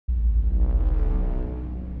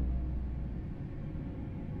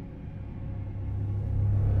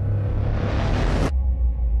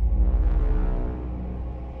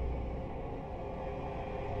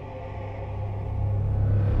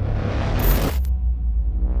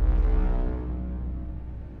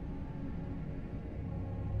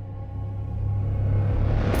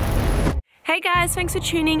Hey guys, thanks for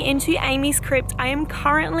tuning into AmysCrypt. I am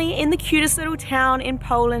currently in the cutest little town in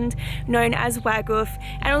Poland known as Łagów,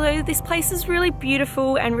 and although this place is really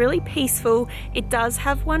beautiful and really peaceful, it does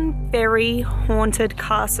have one very haunted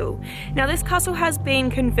castle. Now this castle has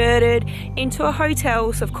been converted into a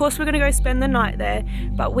hotel, so of course we're going to go spend the night there,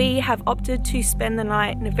 but we have opted to spend the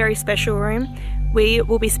night in a very special room. We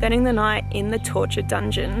will be spending the night in the torture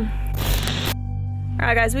dungeon.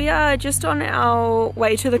 Alright guys, we are just on our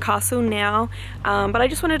way to the castle now, but I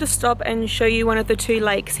just wanted to stop and show you one of the two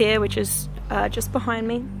lakes here, which is just behind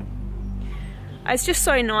me. It's just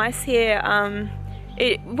so nice here.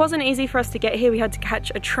 It wasn't easy for us to get here. We had to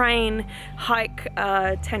catch a train, hike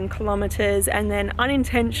 10 kilometers, and then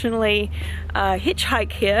unintentionally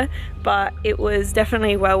hitchhike here, but it was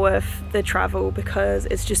definitely well worth the travel because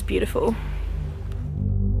it's just beautiful.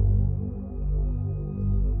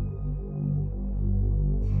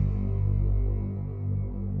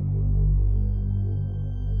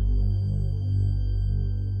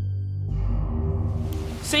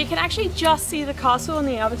 So you can actually just see the castle on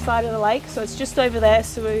the other side of the lake, so it's just over there,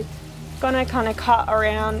 so we're gonna kind of cut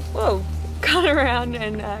around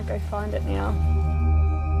and go find it now.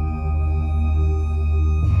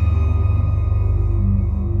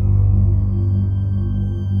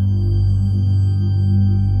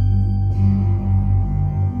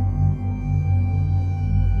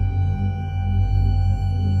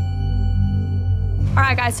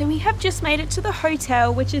 Alright guys, so we have just made it to the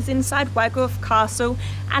hotel, which is inside Łagów Castle,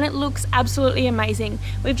 and it looks absolutely amazing.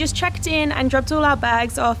 We've just checked in and dropped all our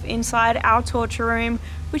bags off inside our torture room,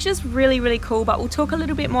 which is really cool, but we'll talk a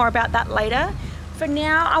little bit more about that later. For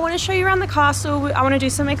now, I want to show you around the castle. I want to do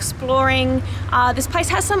some exploring. This place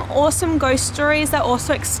has some awesome ghost stories that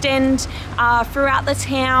also extend throughout the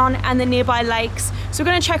town and the nearby lakes. So we're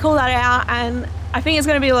going to check all that out, and I think it's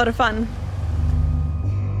going to be a lot of fun.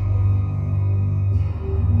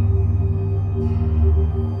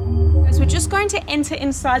 We're just going to enter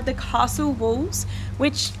inside the castle walls,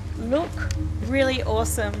 which look really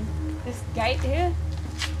awesome. This gate here.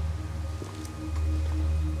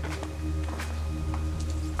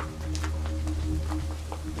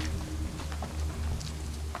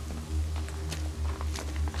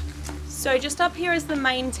 So just up here is the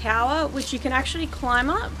main tower, which you can actually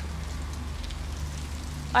climb up.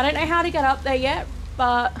 I don't know how to get up there yet,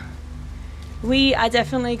 but we are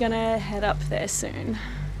definitely gonna head up there soon.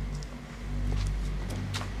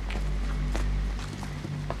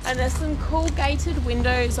 And there's some cool gated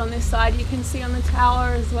windows on this side you can see on the tower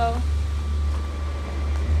as well.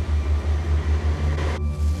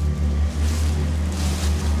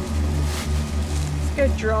 Let's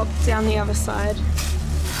go drop down the other side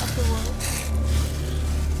of the wall.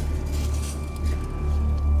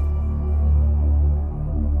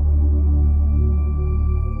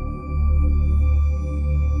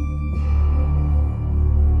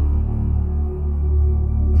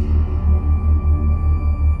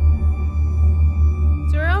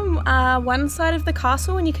 One side of the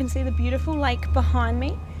castle, and you can see the beautiful lake behind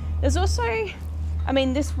me. There's also,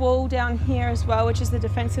 this wall down here as well, which is the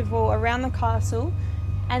defensive wall around the castle.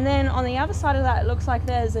 And then on the other side of that, it looks like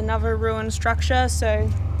there's another ruined structure, so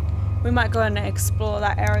we might go and explore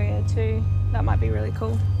that area too. That might be really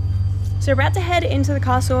cool. So we're about to head into the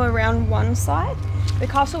castle around one side. The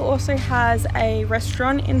castle also has a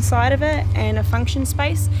restaurant inside of it and a function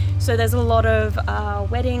space. So there's a lot of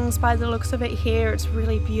weddings by the looks of it here. It's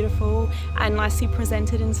really beautiful and nicely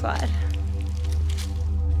presented inside.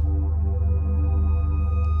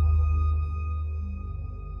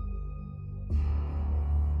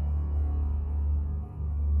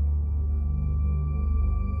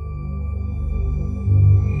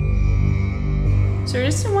 So we're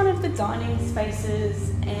just in one of the dining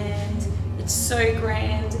spaces, and it's so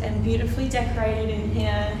grand and beautifully decorated in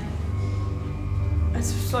here. It's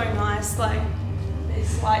so nice, like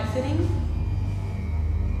this light fitting.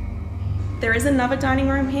 There is another dining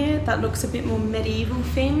room here that looks a bit more medieval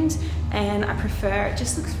themed, and I prefer it. It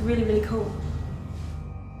just looks really cool.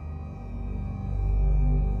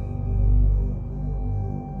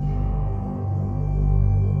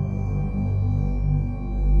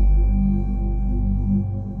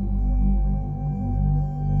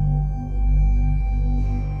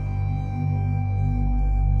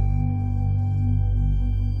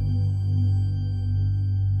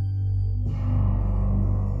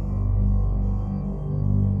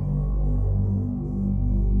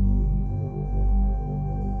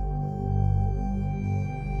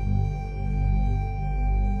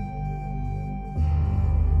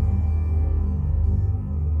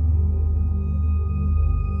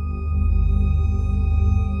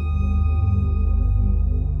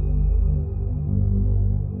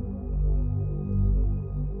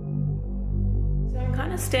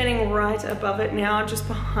 standing right above it now. Just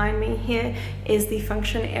behind me here is the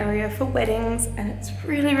function area for weddings, and it's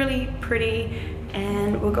really, really pretty,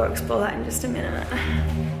 and we'll go explore that in just a minute.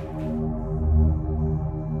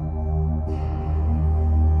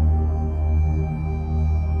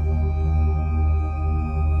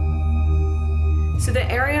 So the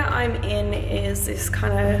area I'm in is this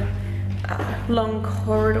kind of long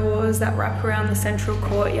corridors that wrap around the central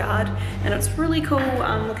courtyard, and it's really cool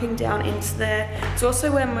looking down into there. It's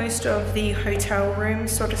also where most of the hotel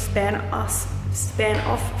rooms sort of span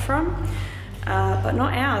off from, but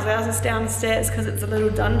not ours. Ours is downstairs because it's a little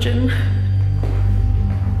dungeon.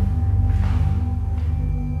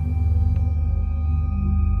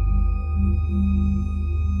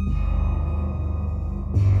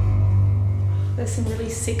 There's some really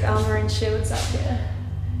sick armor and shields up here.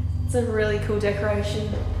 It's a really cool decoration.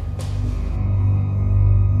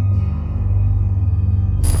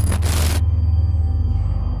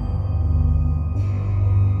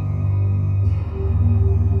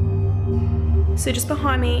 So just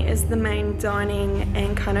behind me is the main dining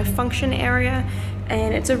and kind of function area,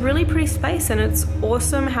 and it's a really pretty space, and it's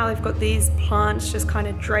awesome how they've got these plants just kind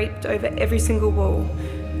of draped over every single wall.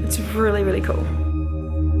 It's really, really cool.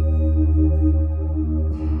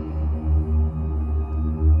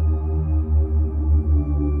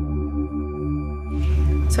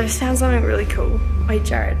 So I just found something really cool. Wait,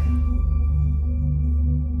 Jared.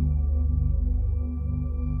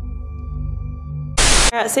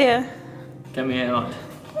 Alright, see ya. Get me out.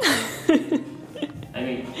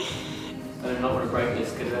 Amy, I do not want to break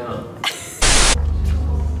this, get it out.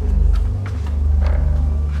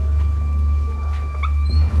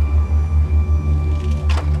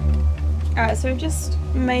 Alright, so we've just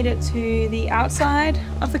made it to the outside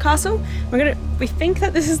of the castle. We think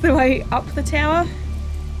that this is the way up the tower.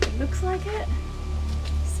 It looks like it.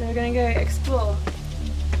 So we're gonna go explore.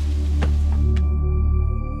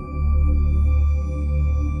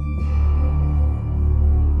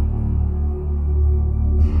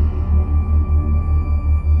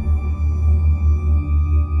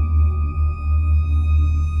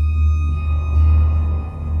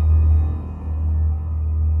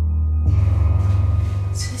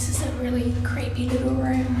 So this is a really creepy little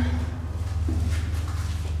room.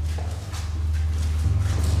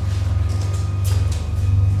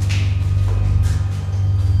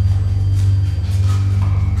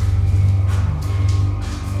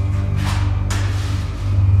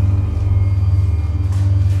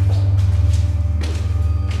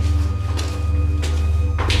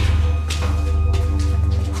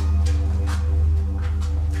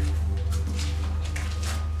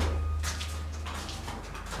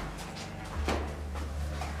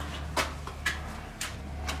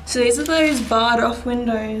 So these are those barred off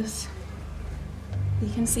windows you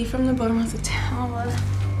can see from the bottom of the tower.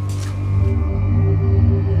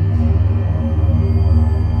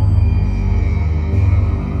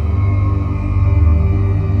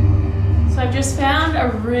 So I've just found a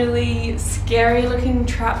really scary looking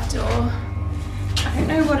trapdoor. I don't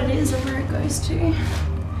know what it is or where it goes to.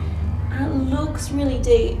 And it looks really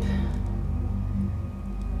deep.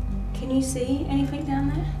 Can you see anything down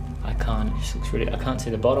there? I can't, it just looks really, I can't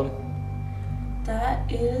see the bottom.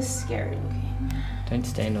 That is scary looking. Don't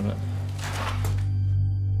stand on it.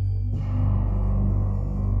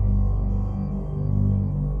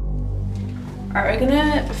 Alright, we're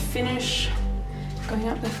gonna finish going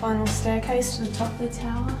up the final staircase to the top of the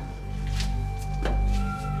tower.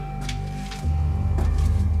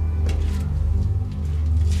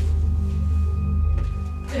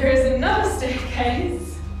 There is another staircase.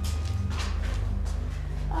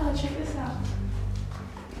 Oh, check this out.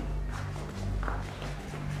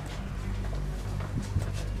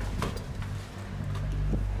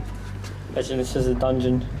 Imagine this is a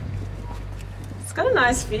dungeon. It's got a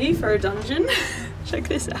nice view for a dungeon. Check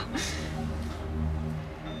this out.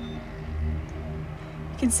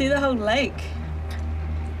 You can see the whole lake.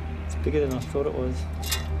 It's bigger than I thought it was.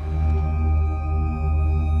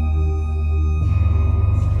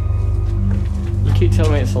 You keep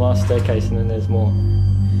telling me it's the last staircase and then there's more.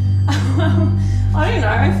 I don't know,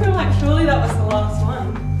 I feel like surely that was the last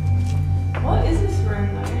one. What is this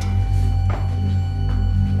room though?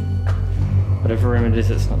 Whatever room it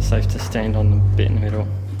is, it's not safe to stand on the bit in the middle.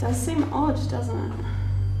 It does seem odd, doesn't it?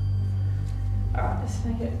 Alright, let's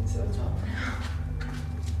make it to the top.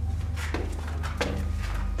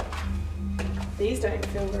 These don't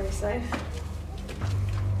feel very safe.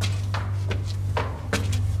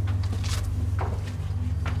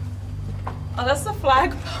 Oh, that's the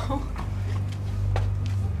flagpole.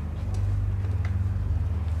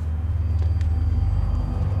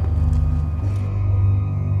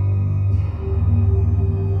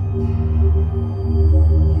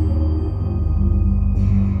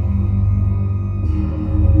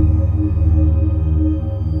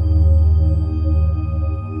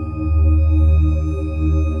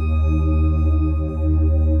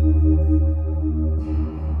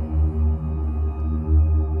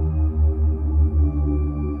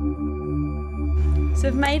 So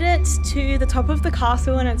I've made it to the top of the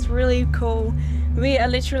castle and it's really cool. We are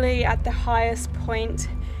literally at the highest point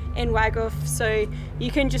in Łagów, so you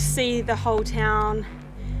can just see the whole town.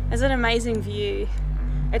 It's an amazing view.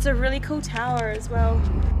 It's a really cool tower as well.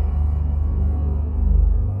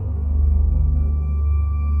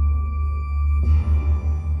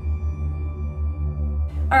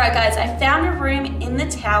 Alright guys, I found a room in the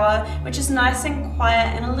tower which is nice and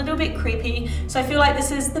quiet and a little bit creepy, so I feel like this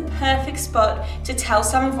is the perfect spot to tell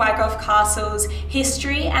some of Łagów Castle's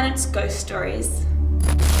history and its ghost stories.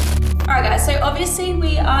 Alright guys, so obviously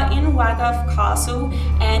we are in Łagów Castle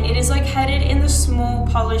and it is located in the small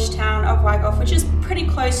Polish town of Łagów, which is pretty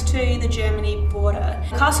close to the Germany border.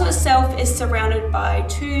 The castle itself is surrounded by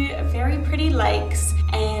two very pretty lakes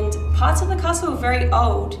and parts of the castle are very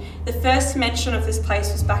old. The first mention of this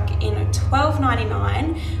place was back in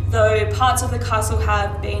 1299, though parts of the castle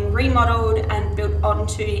have been remodeled and built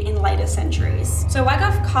onto in later centuries. So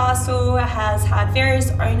Łagów Castle has had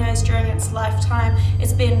various owners during its lifetime.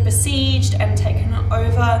 It's been besieged and taken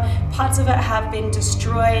over. Parts of it have been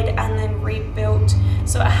destroyed and then rebuilt.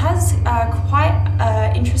 So it has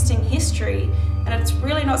quite interesting history. And it's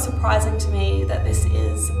really not surprising to me that this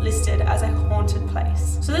is listed as a haunted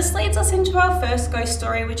place. So this leads us into our first ghost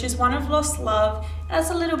story, which is one of lost love, and it's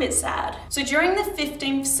a little bit sad. So during the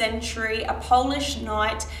 15th century, a Polish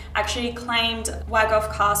knight actually claimed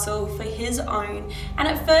Łagów Castle for his own, and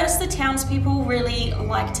at first the townspeople really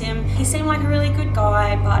liked him. He seemed like a really good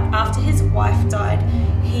guy, but after his wife died,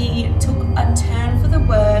 he took a turn for the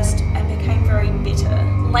worst and became very bitter.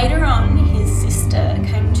 Later on, his sister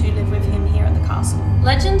came to live with him here at the castle.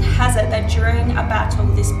 Legend has it that during a battle,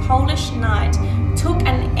 this Polish knight took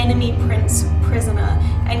an enemy prince prisoner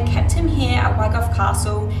and kept him here at Łagów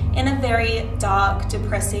Castle in a very dark,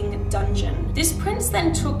 depressing dungeon. This prince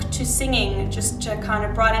then took to singing just to kind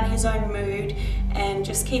of brighten his own mood and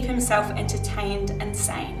just keep himself entertained and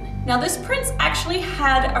sane. Now this prince actually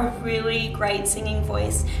had a really great singing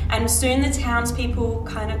voice, and soon the townspeople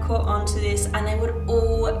kind of caught on to this and they would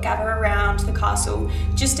all gather around the castle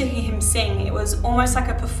just to hear him sing. It was almost like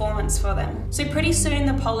a performance for them. So pretty soon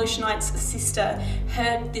the Polish knight's sister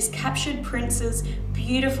heard this captured prince's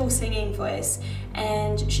beautiful singing voice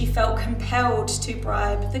and she felt compelled to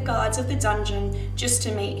bribe the guards of the dungeon just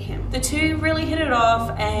to meet him. The two really hit it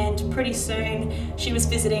off and pretty soon she was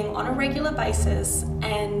visiting on a regular basis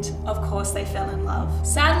and of course they fell in love.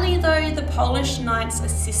 Sadly though, the Polish knight's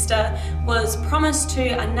sister was promised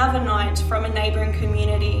to another knight from a neighbouring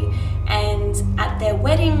community, and at their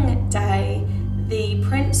wedding day the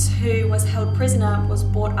prince who was held prisoner was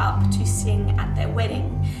brought up to sing at their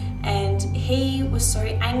wedding. And he was so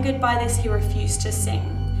angered by this he refused to sing,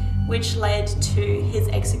 which led to his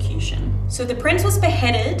execution. So the prince was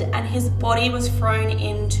beheaded and his body was thrown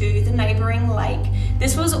into the neighbouring lake.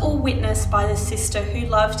 This was all witnessed by the sister who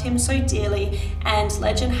loved him so dearly, and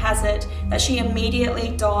legend has it that she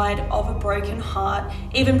immediately died of a broken heart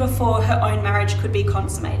even before her own marriage could be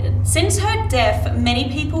consummated. Since her death,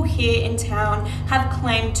 many people here in town have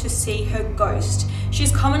claimed to see her ghost.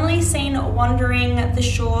 She's commonly seen wandering the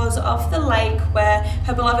shores of the lake where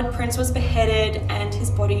her beloved prince was beheaded and his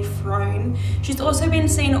body thrown. She's also been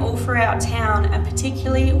seen all throughout town and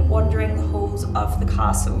particularly wandering the halls of the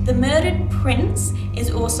castle. The murdered prince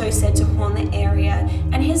is also said to haunt the area,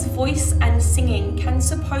 and his voice and singing can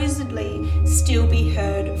supposedly still be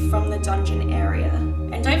heard from the dungeon area.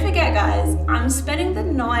 And don't forget guys, I'm spending the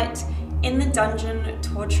night in the dungeon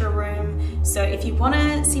torture room, so if you want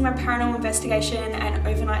to see my paranormal investigation and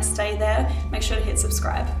overnight stay there, make sure to hit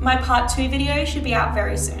subscribe. My part 2 video should be out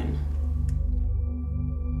very soon.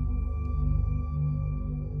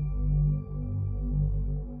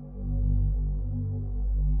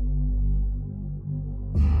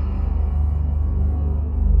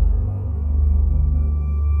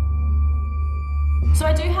 So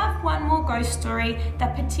I do have one more ghost story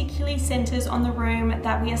that particularly centers on the room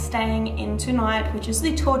that we are staying in tonight, which is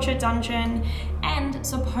the torture dungeon and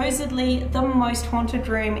supposedly the most haunted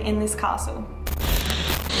room in this castle.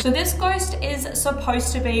 So this ghost is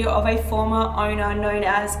supposed to be of a former owner known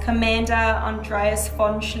as Commander Andreas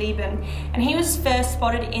von Schlieben, and he was first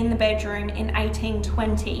spotted in the bedroom in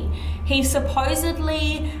 1820. He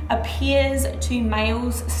supposedly appears to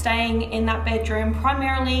males staying in that bedroom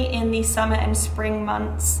primarily in the summer and spring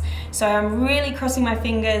months. So I'm really crossing my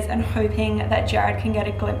fingers and hoping that Jared can get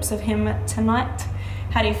a glimpse of him tonight.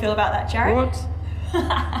 How do you feel about that, Jared?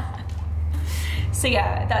 What? So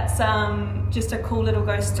yeah, that's just a cool little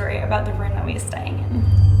ghost story about the room that we are staying in.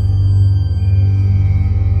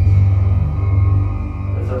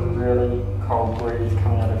 There's a really cold breeze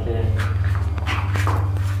coming out of here.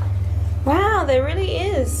 Wow, there really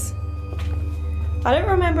I don't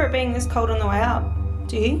remember it being this cold on the way up.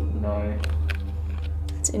 Do you? No.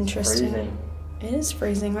 It's interesting. Freezing. It is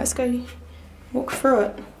freezing. Let's go walk through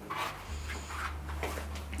it.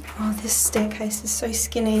 Oh, this staircase is so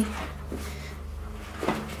skinny.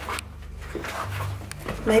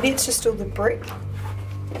 Maybe it's just all the brick.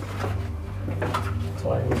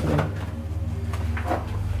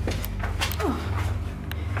 Oh.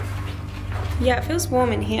 Yeah, it feels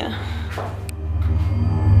warm in here.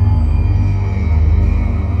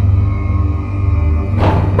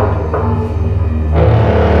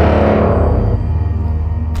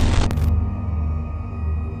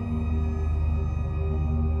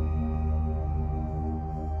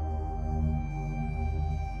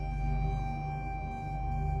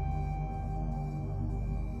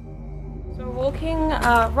 So we're walking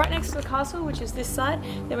right next to the castle, which is this side.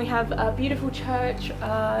 Then we have a beautiful church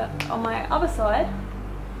on my other side.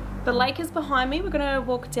 The lake is behind me. We're going to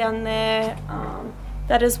walk down there.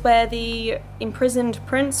 That is where the imprisoned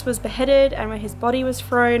prince was beheaded and where his body was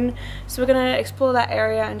thrown. So we're going to explore that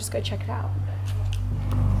area and just go check it out.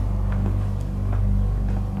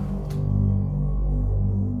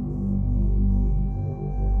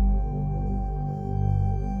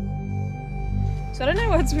 So I don't know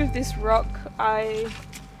what's with this rock. I'm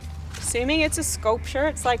assuming it's a sculpture.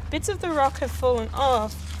 It's like bits of the rock have fallen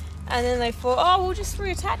off and then they fall. Oh, we'll just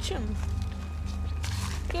reattach them.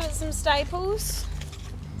 Give it some staples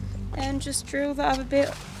and just drill the other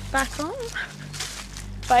bit back on.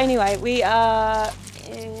 But anyway, we are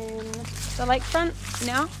in the lakefront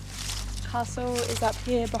now. Castle is up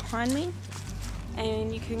here behind me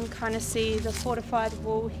and you can kind of see the fortified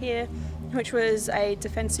wall here, which was a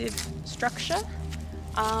defensive structure.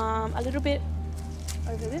 A little bit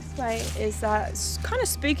over this way is that kind of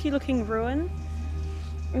spooky looking ruin.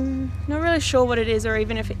 Not really sure what it is or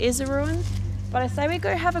even if it is a ruin, but I say we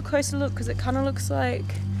go have a closer look because it kind of looks like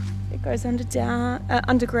it goes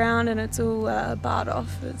underground and it's all barred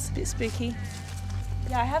off. It's a bit spooky.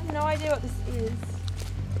 Yeah, I have no idea what this is.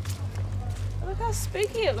 But look how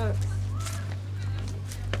spooky it looks.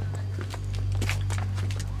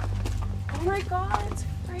 Oh my god, it's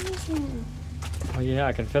freezing. Oh yeah,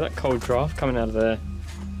 I can feel that cold draft coming out of there.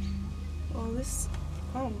 Oh,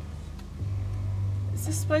 is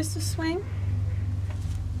this supposed to swing?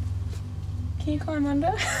 Can you climb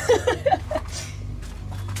under?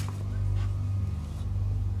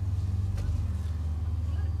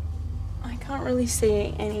 I can't really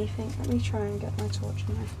see anything. Let me try and get my torch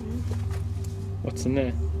on my phone. What's in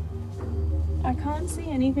there? I can't see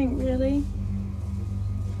anything really.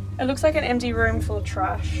 It looks like an empty room full of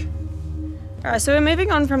trash. Alright, so we're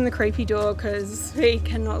moving on from the creepy door because we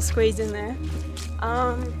cannot squeeze in there.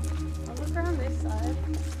 I'll look around this side.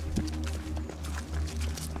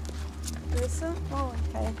 Oh,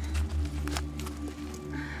 okay.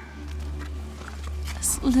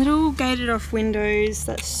 There's little gated off windows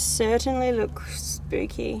that certainly look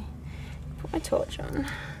spooky. Put my torch on.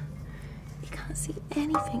 You can't see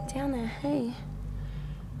anything down there, hey.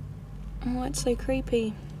 Oh, it's so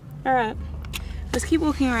creepy. Alright, let's keep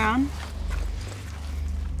walking around.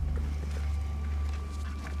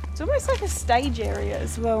 It's almost like a stage area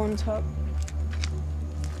as well on top.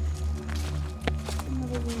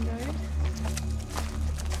 Another window.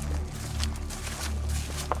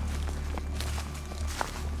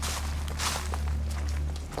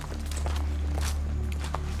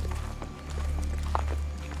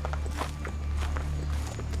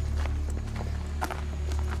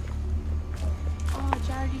 Oh,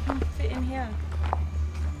 Jared, you can fit in here.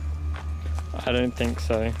 I don't think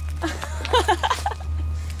so.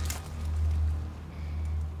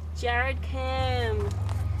 Jared came.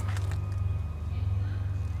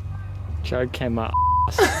 Jared came my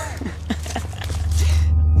ass.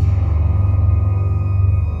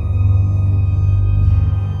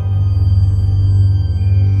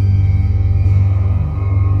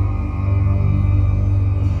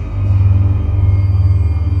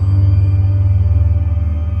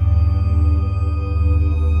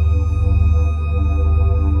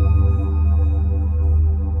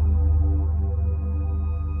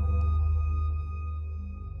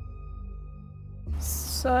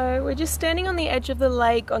 So we're just standing on the edge of the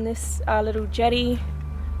lake on this little jetty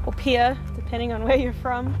or pier, depending on where you're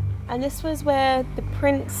from. And this was where the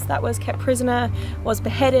prince that was kept prisoner was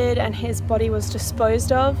beheaded and his body was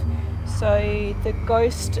disposed of. So the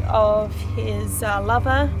ghost of his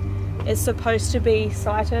lover is supposed to be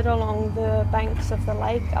sighted along the banks of the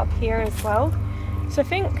lake up here as well. So I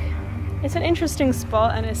think it's an interesting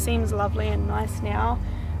spot and it seems lovely and nice now.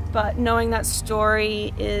 but knowing that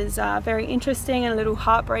story is very interesting and a little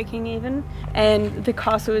heartbreaking even. And the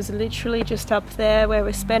castle is literally just up there where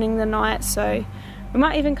we're spending the night, so we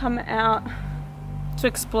might even come out to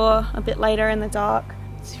explore a bit later in the dark.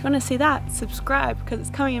 So if you want to see that, subscribe because it's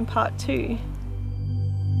coming in part 2.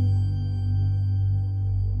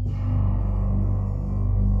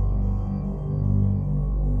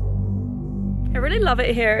 I really love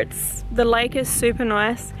it here. The lake is super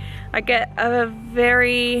nice. I get a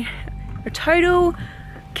total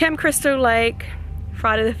Camp Crystal Lake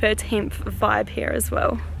Friday the 13th vibe here as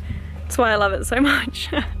well. That's why I love it so much.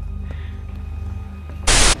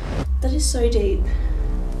 That is so deep.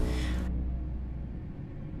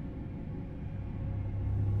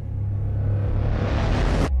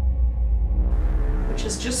 Which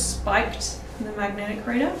has just spiked the magnetic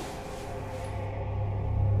reader.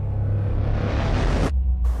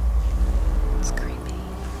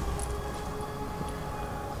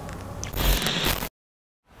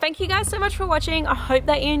 Thank you guys so much for watching. I hope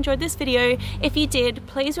that you enjoyed this video. If you did,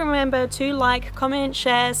 please remember to like, comment,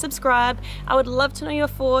 share, subscribe. I would love to know your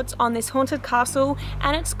thoughts on this haunted castle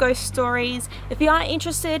and its ghost stories. If you are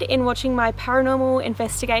interested in watching my paranormal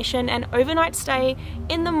investigation and overnight stay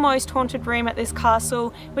in the most haunted room at this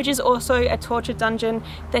castle, which is also a torture dungeon,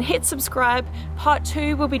 then hit subscribe. Part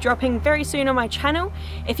 2 will be dropping very soon on my channel.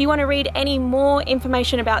 If you want to read any more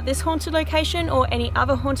information about this haunted location or any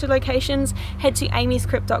other haunted locations, head to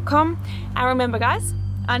AmysCrypt.com. And remember guys,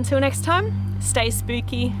 until next time, stay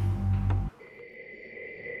spooky.